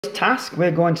This task,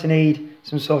 we're going to need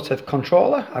some sort of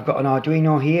controller. I've got an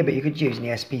Arduino here, but you could use an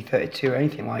ESP32 or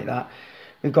anything like that.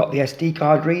 We've got the SD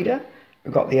card reader,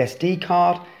 we've got the SD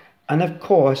card, and of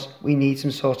course we need some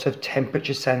sort of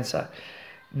temperature sensor.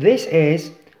 This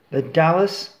is the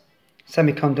Dallas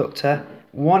semiconductor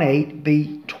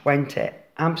 18B20,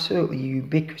 absolutely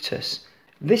ubiquitous.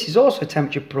 This is also a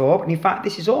temperature probe, and in fact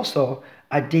this is also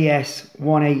a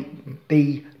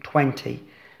DS18B20.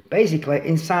 Basically,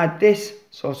 inside this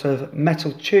sort of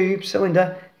metal tube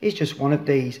cylinder is just one of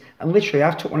these, and literally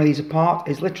I've took one of these apart.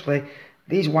 Is literally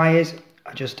these wires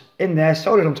are just in there,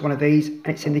 soldered onto one of these, and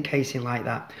it's in the casing like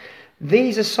that.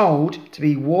 These are sold to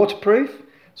be waterproof,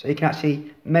 so you can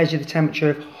actually measure the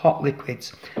temperature of hot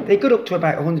liquids. They go up to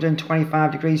about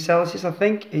 125 degrees Celsius, I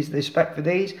think, is the spec for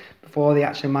these, before they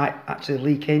might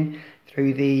leak in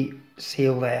through the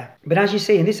seal there. But as you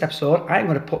see in this episode, I'm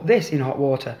going to put this in hot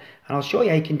water, and I'll show you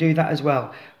how you can do that as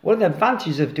well. One of the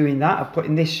advantages of doing that, of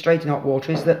putting this straight in hot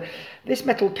water, is that this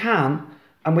metal can,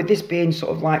 and with this being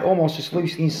sort of like almost just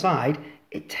loosely inside,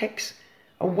 it takes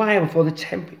a while before the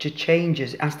temperature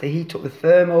changes. It has to heat up the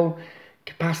thermal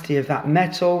capacity of that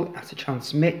metal, it has to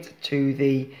transmit to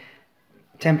the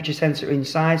temperature sensor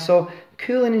inside. So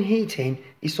cooling and heating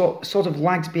is sort of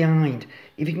lags behind.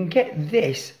 If you can get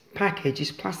this package,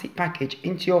 this plastic package,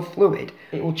 into your fluid,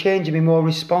 it will change and be more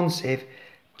responsive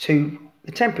to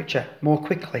the temperature more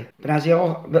quickly. But as you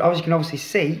can obviously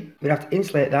see, we'd have to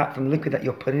insulate that from the liquid that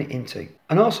you're putting it into.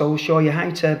 And also we'll show you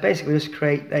how to basically just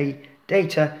create the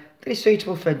data that is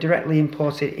suitable for directly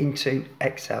imported into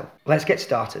Excel. Let's get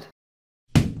started.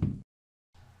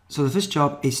 So the first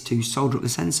job is to solder up the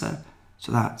sensor.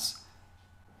 So that's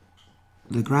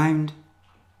the ground,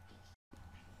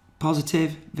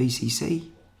 positive, VCC,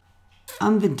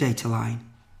 and the data line.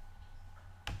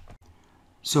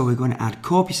 So we're going to add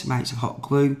copious amounts of hot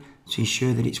glue to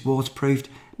ensure that it's waterproofed,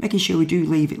 making sure we do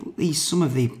leave at least some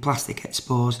of the plastic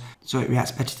exposed so it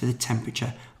reacts better to the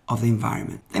temperature of the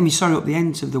environment. Then we solder up the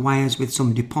ends of the wires with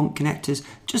some DuPont connectors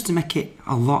just to make it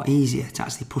a lot easier to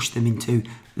actually push them into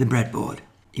the breadboard.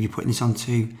 If you're putting this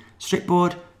onto strip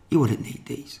board, you wouldn't need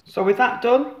these. So with that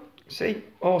done, see,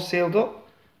 all sealed up,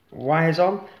 wires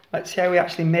on, let's see how we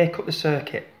actually make up the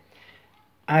circuit.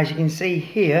 As you can see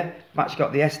here, I've actually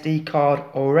got the SD card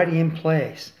already in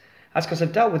place. That's because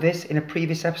I've dealt with this in a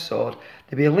previous episode.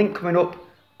 There'll be a link coming up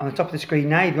on the top of the screen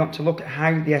now if you want to look at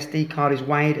how the SD card is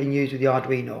wired and used with the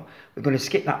Arduino. We're going to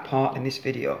skip that part in this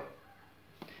video.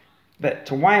 But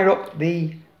to wire up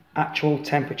the actual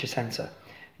temperature sensor,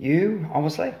 you,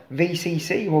 obviously,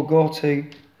 VCC will go to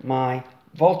my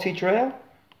voltage rail,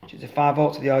 which is a 5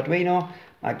 volts of the Arduino.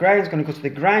 My ground is going to go to the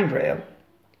ground rail,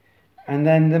 and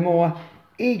then the more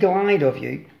eagle-eyed of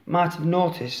you might have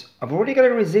noticed I've already got a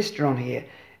resistor on here.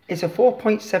 It's a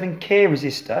 4.7K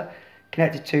resistor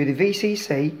connected to the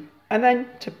VCC and then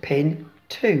to pin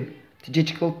 2, to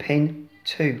digital pin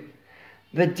 2.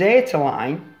 The data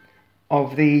line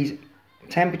of these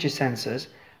temperature sensors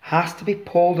has to be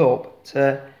pulled up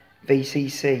to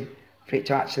VCC for it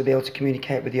to actually be able to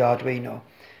communicate with the Arduino.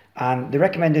 And the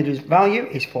recommended value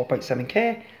is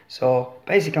 4.7K. So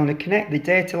basically I'm going to connect the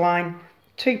data line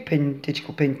to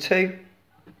digital pin 2,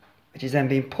 which is then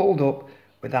being pulled up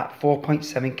with that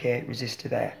 4.7K resistor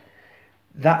there.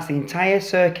 That's the entire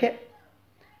circuit,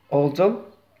 all done.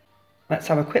 Let's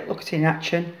have a quick look at it in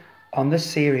action on the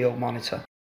serial monitor.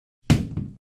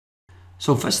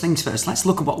 So first things first, let's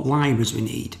look at what libraries we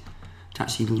need to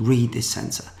actually read this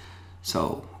sensor.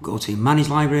 So go to Manage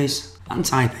Libraries and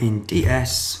type in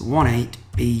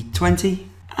DS18B20,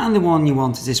 and the one you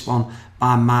want is this one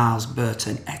by Miles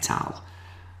Burton et al.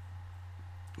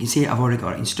 You can see I've already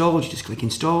got it installed. You just click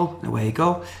install and away you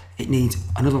go. It needs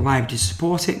another library to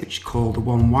support it, which is called the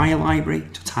one wire library.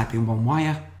 So type in one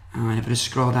wire, and if I just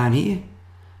scroll down here, you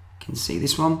can see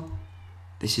this one.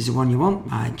 This is the one you want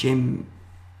by Jim,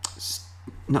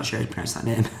 not sure how to pronounce that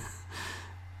name,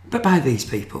 but by these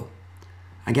people.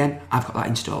 Again, I've got that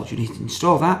installed. You need to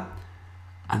install that,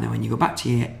 and then when you go back to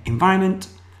your environment,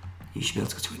 you should be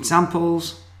able to go to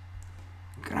examples,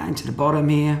 go down to the bottom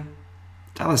here,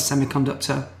 Dallas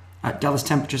semiconductor, Dallas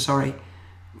temperature, sorry,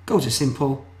 go to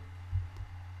simple,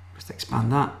 just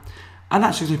expand that, and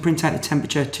that's just going to print out the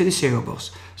temperature to the serial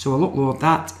bus. So we'll upload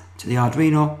that to the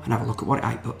Arduino and have a look at what it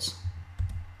outputs.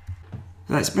 So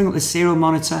let's bring up the serial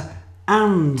monitor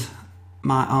and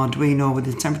my Arduino with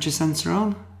the temperature sensor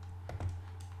on.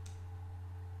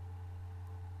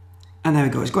 And there we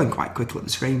go, it's going quite quickly at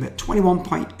the screen, but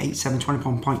 21.87,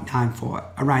 21.94,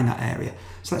 around that area.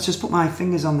 So let's just put my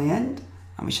fingers on the end,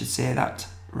 and we should see that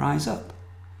rise up.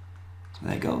 So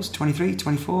there it goes, 23,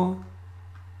 24,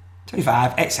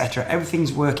 25, etc.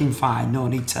 Everything's working fine, no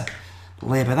need to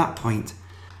labour that point.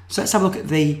 So let's have a look at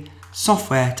the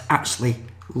software to actually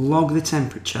log the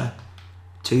temperature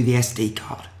to the SD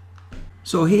card.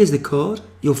 So here's the code.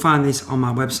 You'll find this on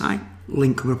my website,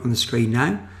 link coming up on the screen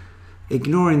now.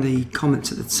 Ignoring the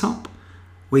comments at the top,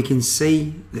 we can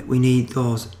see that we need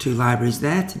those two libraries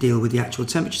there to deal with the actual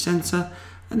temperature sensor,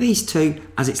 and these two,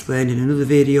 as explained in another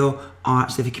video, are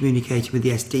actually for communicating with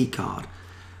the SD card.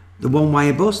 The one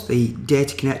wire bus, the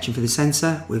data connection for the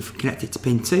sensor, we've connected to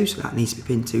pin 2, so that needs to be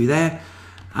pin 2 there.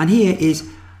 And here is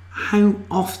how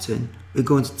often we're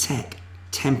going to take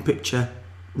temperature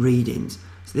readings.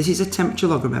 So this is a temperature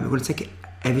log, remember, we're going to take it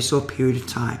every so period of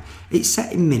time. It's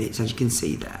set in minutes, as you can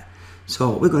see there.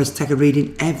 So we're going to take a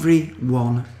reading every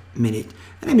 1 minute.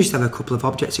 And then we just have a couple of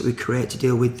objects that we create to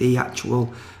deal with the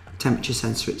actual temperature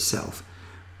sensor itself.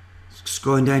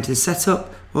 Scrolling down to the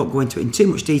setup, won't go into it in too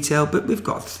much detail, but we've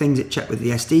got things that check with the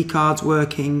SD cards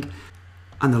working,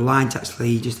 and the line to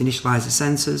actually just initialize the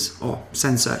sensors, or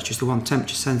sensor, it's just the one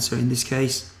temperature sensor in this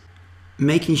case.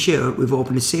 Making sure we've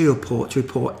opened a serial port to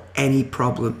report any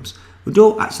problems. We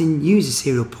don't actually use a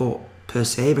serial port per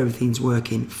se if everything's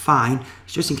working fine.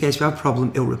 It's just in case we have a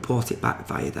problem, it'll report it back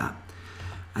via that.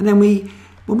 And then when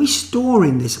we're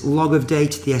storing this log of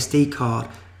data to the SD card,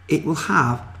 it will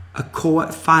have a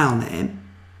core file name,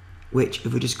 which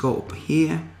if we just go up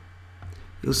here,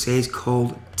 you'll see is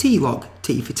called tlog,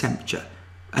 T for temperature,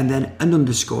 and then an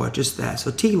underscore just there. So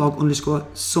tlog underscore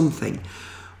something.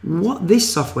 What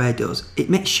this software does, it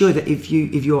makes sure that if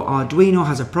your Arduino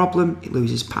has a problem, it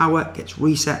loses power, gets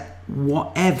reset,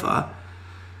 whatever,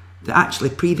 that actually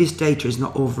previous data is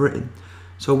not overwritten.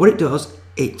 So what it does,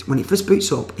 when it first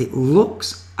boots up, it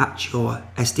looks at your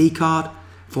SD card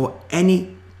for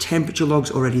any temperature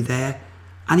logs already there,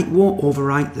 and it won't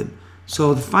overwrite them.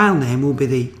 So the file name will be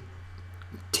the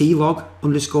tlog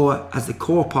underscore as the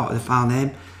core part of the file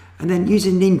name, and then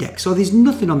using an index. So there's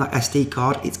nothing on that SD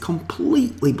card, it's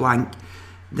completely blank.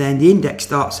 Then the index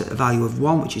starts at a value of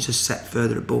 1, which is just set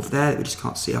further above there that we just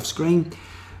can't see off screen.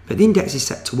 But the index is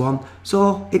set to 1,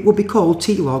 so it will be called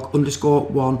tlog underscore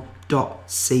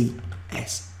 1.csv.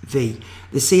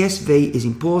 The CSV is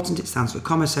important, it stands for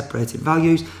comma separated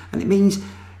values, and it means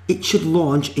it should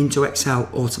launch into Excel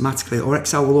automatically, or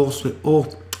Excel will also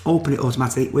open it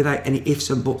automatically without any ifs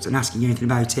and buts and asking you anything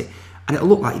about it, and it'll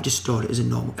look like you just stored it as a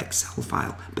normal Excel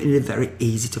file, but in a very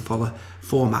easy to follow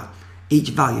format. Each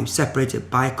value separated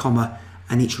by a comma,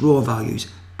 and each row values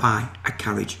by a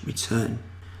carriage return.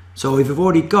 So if you've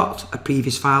already got a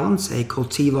previous file on, say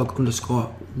called tlog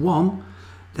underscore 1,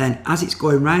 then as it's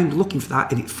going around looking for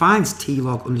that, if it finds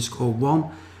tlog underscore 1,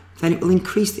 then it will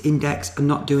increase the index and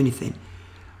not do anything.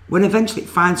 When eventually it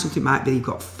finds something, might be you've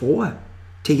got 4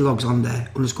 tlogs on there,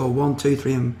 underscore 1, 2,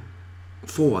 3 and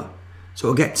 4. So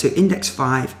it'll get to index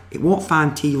 5, it won't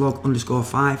find tlog underscore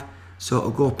 5, so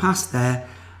it'll go past there,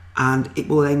 and it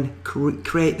will then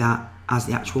create that as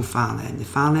the actual file name. The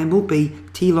file name will be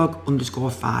tlog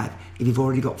underscore 5 if you've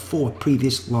already got 4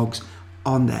 previous logs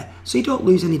on there. So you don't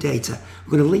lose any data.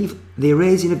 We're going to leave the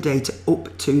erasing of data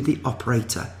up to the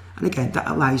operator. And again, that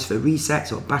allows for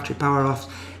resets or battery power offs.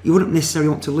 You wouldn't necessarily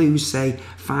want to lose, say,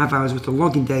 5 hours worth of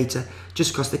logging data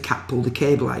just because the cat pulled the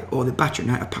cable out or the battery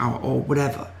ran out of power or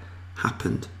whatever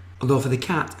happened. Although for the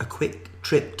cat, a quick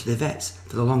trip to the vets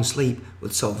for the long sleep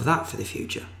would solve that for the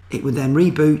future. It would then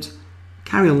reboot,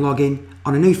 carry on logging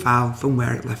on a new file from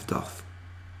where it left off.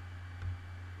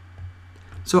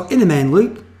 So in the main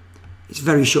loop, it's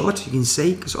very short, as you can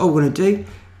see, because all we're going to do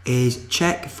is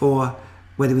check for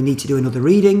whether we need to do another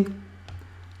reading,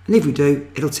 and if we do,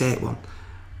 it'll take one.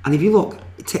 And if you look,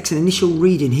 it takes an initial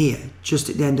reading here, just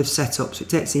at the end of setup. So it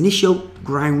takes the initial not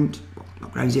ground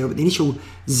zero, but the initial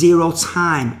 0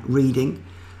 time reading,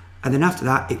 and then after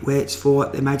that, it waits for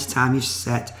the amount of time you've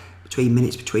set between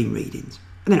minutes between readings.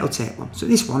 And then it'll take one. So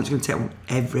this one, it's going to take one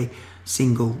every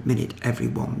single minute, every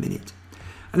 1 minute.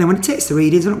 And then when it takes the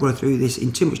readings, I'm not going through this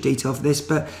in too much detail for this,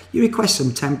 but you request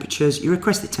some temperatures, it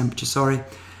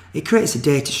creates a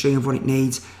data string of what it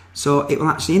needs. So it will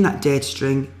actually, in that data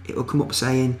string, it will come up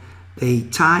saying the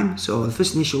time. So the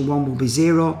first initial one will be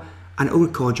 0, and it will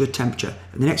record your temperature.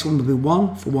 And the next one will be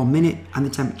 1 for 1 minute, and the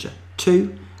temperature,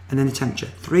 2, and then the temperature,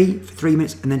 3 for 3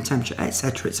 minutes, and then temperature,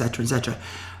 etc., etc., etc.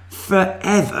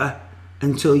 Forever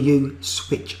until you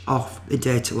switch off the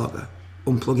data logger,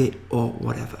 unplug it, or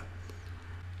whatever.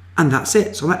 And that's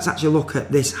it. So let's actually look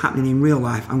at this happening in real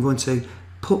life. I'm going to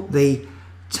put the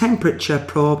temperature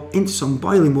probe into some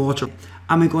boiling water,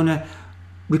 and we're going to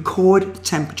record the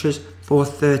temperatures for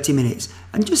 30 minutes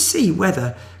and just see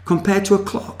whether, compared to a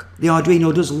clock, the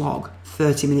Arduino does log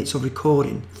 30 minutes of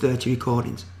recording, 30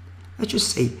 recordings. Let's just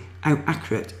see how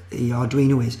accurate the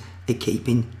Arduino is at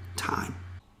keeping time.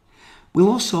 We'll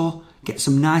also get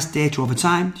some nice data over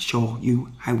time to show you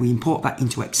how we import that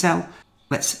into Excel.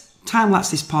 Let's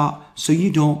time-lapse this part so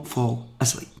you don't fall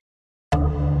asleep.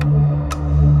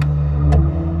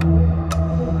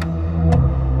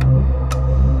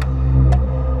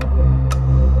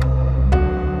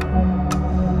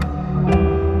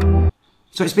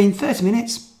 So it's been 30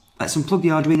 minutes. Let's unplug the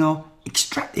Arduino,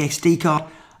 extract the SD card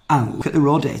and look at the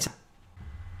raw data.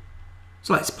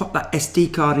 So let's pop that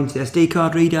SD card into the SD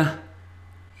card reader.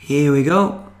 Here we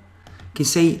go. You can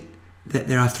see that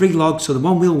there are 3 logs, so the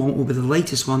one we'll want will be the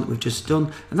latest one that we've just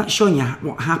done, and that's showing you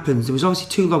what happens. There was obviously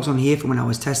 2 logs on here from when I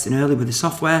was testing earlier with the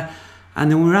software, and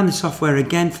then when we ran the software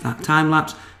again for that time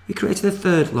lapse, we created a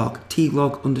 3rd log,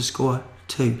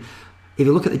 tlog_2. If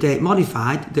you look at the date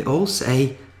modified, they all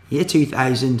say year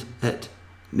 2000 at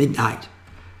midnight.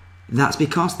 That's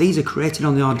because these are created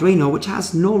on the Arduino, which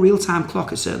has no real-time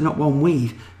clock. It's certainly not one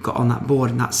we've got on that board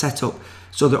and that setup.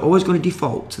 So they're always going to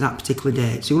default to that particular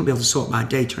date. So you won't be able to sort by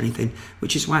date or anything,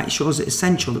 which is why it shows it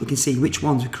essential that we can see which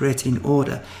ones were created in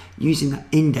order using that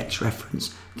index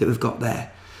reference that we've got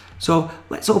there. So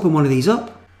let's open one of these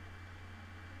up.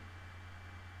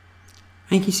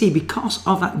 And you can see because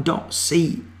of that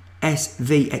 .csv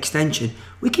extension,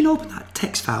 we can open that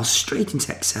text file straight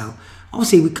into Excel.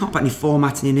 Obviously, we can't put any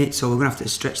formatting in it, so we're going to have to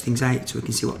stretch things out so we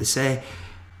can see what they say.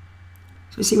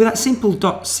 So you see, with that simple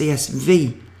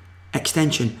 .csv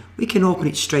extension, we can open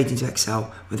it straight into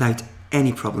Excel without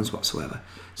any problems whatsoever.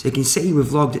 So you can see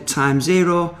we've logged at time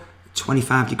 0,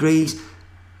 25 degrees,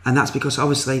 and that's because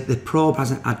obviously the probe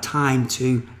hasn't had time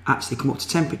to actually come up to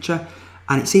temperature.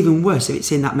 And it's even worse if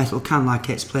it's in that metal can like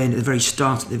I explained at the very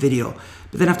start of the video.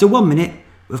 But then after 1 minute,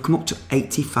 we've come up to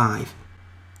 85.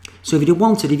 So if you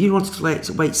wanted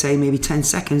to wait, say, maybe 10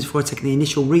 seconds before taking the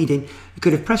initial reading, you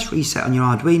could have pressed reset on your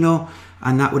Arduino,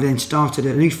 and that would have then started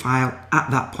a new file at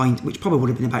that point, which probably would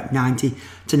have been about 90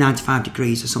 to 95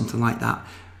 degrees or something like that,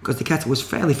 because the kettle was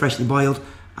fairly freshly boiled,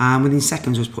 and within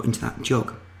seconds was put into that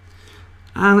jug.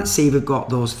 And let's see if we've got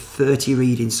those 30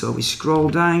 readings. So we scroll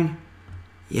down.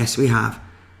 Yes, we have.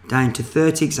 Down to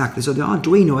 30 exactly. So the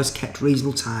Arduino has kept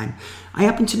reasonable time. I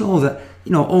happen to know that,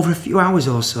 over a few hours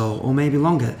or so, or maybe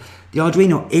longer, the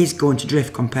Arduino is going to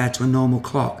drift compared to a normal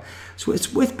clock. So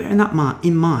it's worth bearing that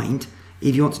in mind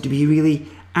if you want to be really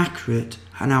accurate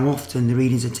and how often the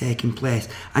readings are taking place.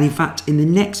 And in fact, in the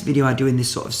next video I do in this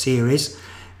sort of series,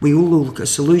 we will look at a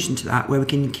solution to that where we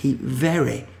can keep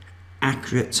very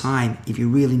accurate time if you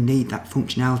really need that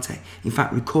functionality. In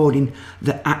fact, recording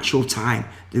the actual time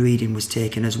the reading was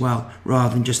taken as well,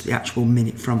 rather than just the actual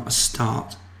minute from a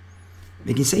start.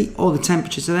 You can see all the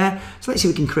temperatures are there. So let's see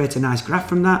if we can create a nice graph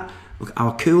from that. Look at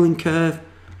our cooling curve.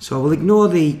 So we'll ignore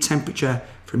the temperature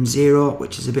from 0,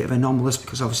 which is a bit of anomalous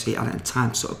because obviously it hadn't had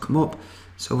time to sort of come up.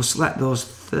 So we'll select those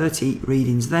 30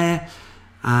 readings there,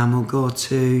 and we'll go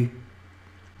to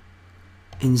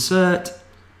insert,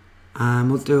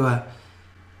 and we'll do a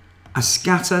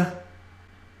scatter.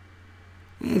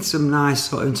 It's some nice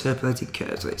sort of interpolated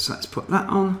curves. So let's put that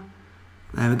on.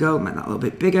 There we go, make that a little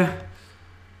bit bigger.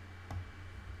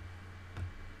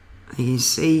 And you can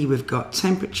see we've got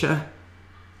temperature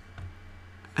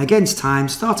against time,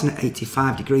 starting at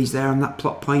 85 degrees there on that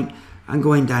plot point, and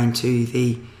going down to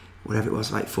the, whatever it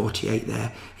was, like 48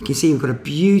 there. You can see we've got a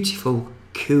beautiful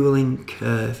cooling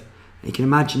curve. You can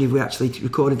imagine if we actually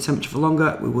recorded temperature for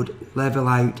longer, we would level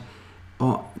out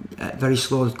or very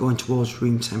slowly going towards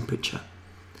room temperature.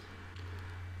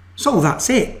 So that's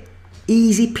it.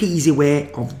 Easy peasy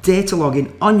way of data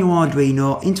logging on your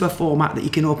Arduino into a format that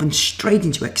you can open straight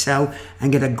into Excel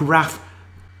and get a graph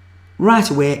right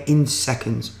away in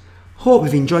seconds. Hope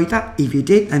you've enjoyed that. If you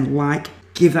did, then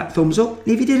give that thumbs up.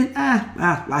 And if you didn't,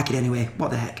 like it anyway, what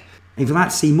the heck. If you'd like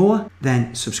to see more,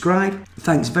 then subscribe.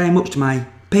 Thanks very much to my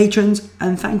patrons,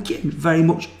 and thank you very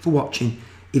much for watching.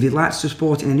 If you'd like to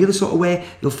support in any other sort of way,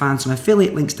 you'll find some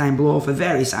affiliate links down below for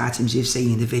various items you've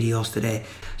seen in the videos today.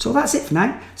 So that's it for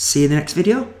now. See you in the next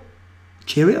video.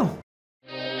 Cheerio.